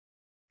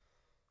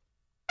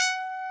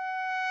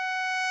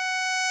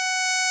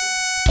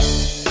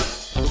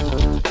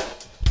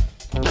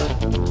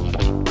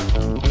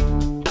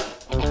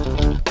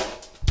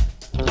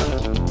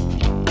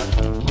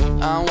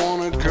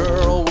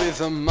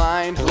with a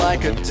mind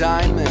like a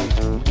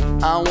diamond.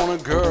 I want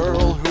a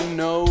girl who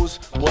knows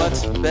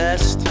what's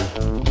best.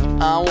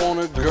 I want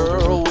a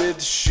girl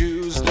with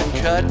shoes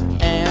that cut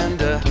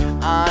and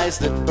eyes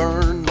that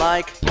burn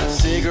like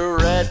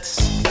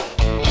cigarettes.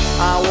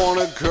 I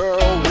want a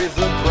girl with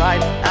a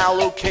bright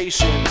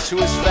allocation who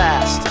is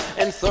fast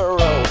and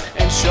thorough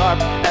and sharp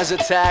as a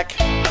tack.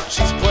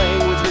 She's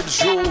playing with her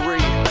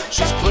jewelry,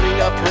 she's putting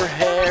up her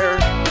hair,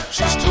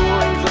 she's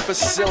touring the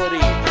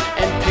facility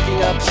and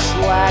picking up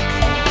slack.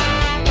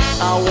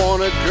 I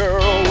want a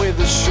girl with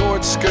a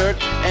short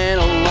skirt and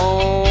a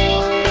long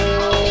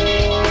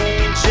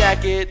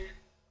jacket.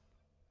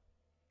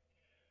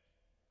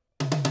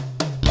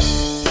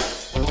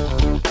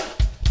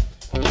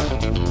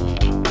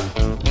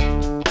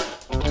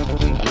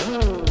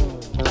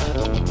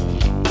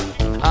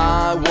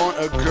 I want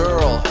a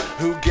girl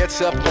who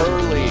gets up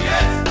early.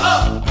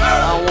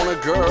 I want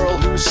a girl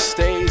who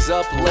stays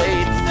up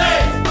late.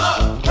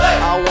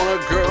 I want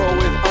a girl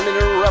with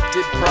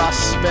uninterrupted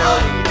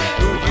prosperity,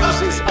 who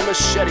uses a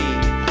machete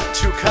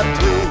to cut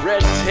through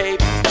red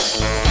tape,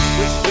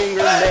 with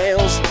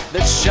fingernails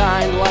that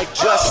shine like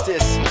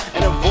justice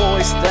and a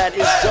voice that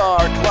is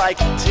dark like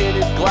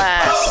tinted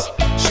glass.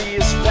 She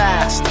is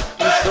fast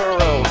and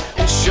thorough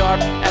and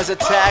sharp as a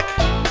tack.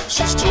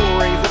 She's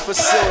touring the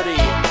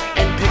facility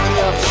and picking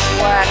up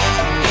slack.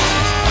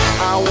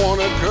 I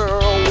want a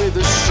girl with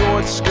a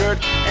short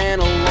skirt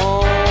and a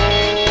long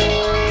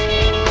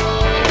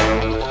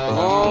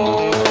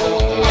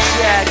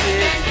jacket.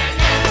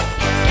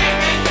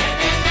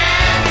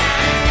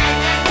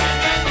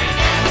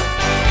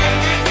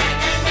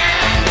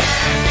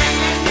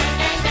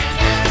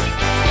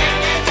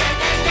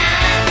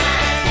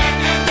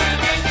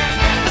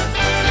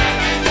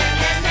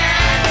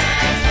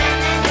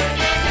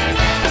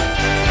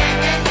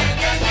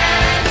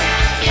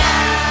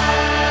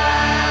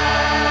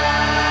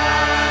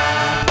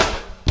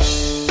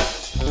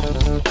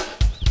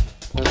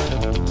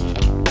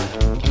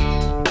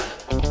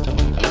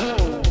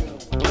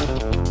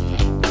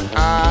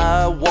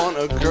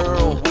 A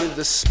girl with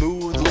a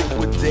smooth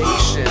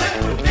liquidation.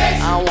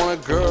 I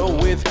want a girl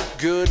with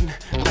good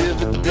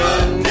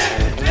dividends.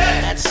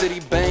 At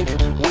Citibank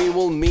we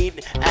will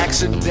meet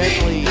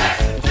accidentally.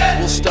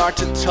 We'll start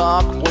to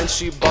talk when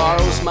she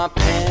borrows my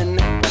pen.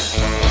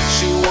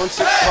 She wants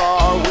a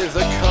car with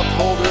a cup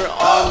holder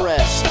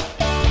armrest.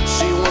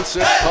 She wants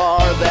a car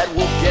that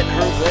will get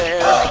her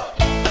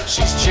there.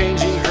 She's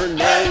changing her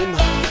name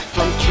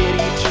from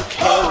Kitty to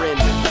Karen.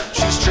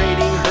 She's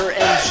trading her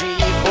MG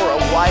for a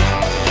white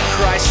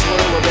Chrysler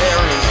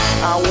LeBaron.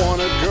 I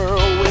want a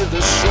girl with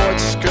a short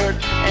skirt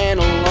and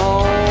a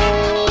long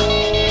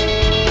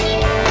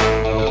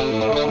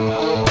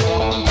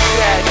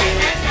jacket.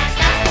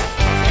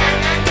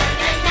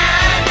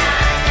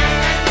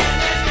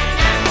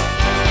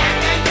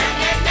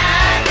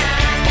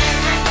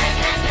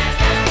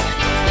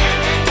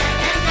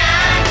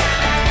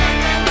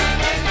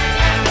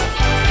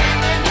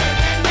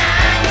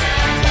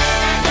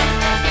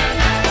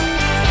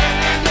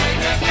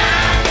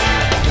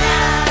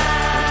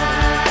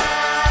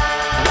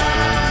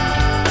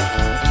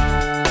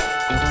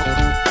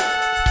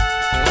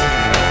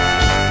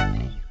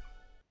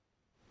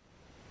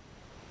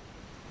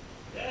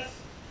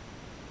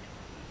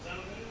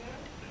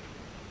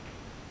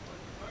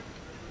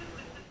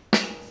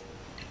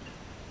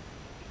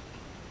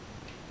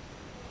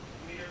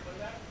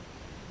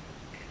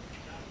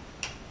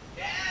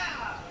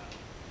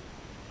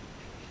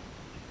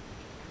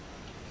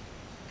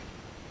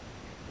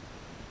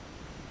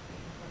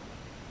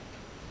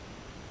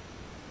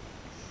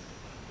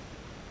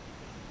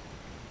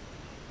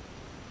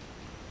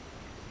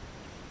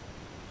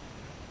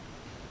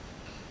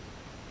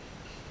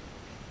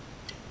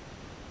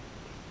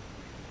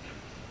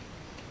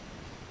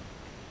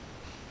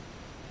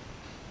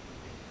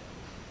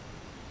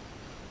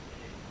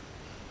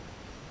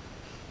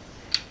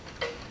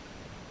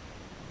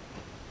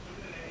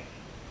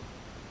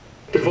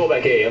 To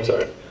fullback A, I'm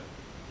sorry.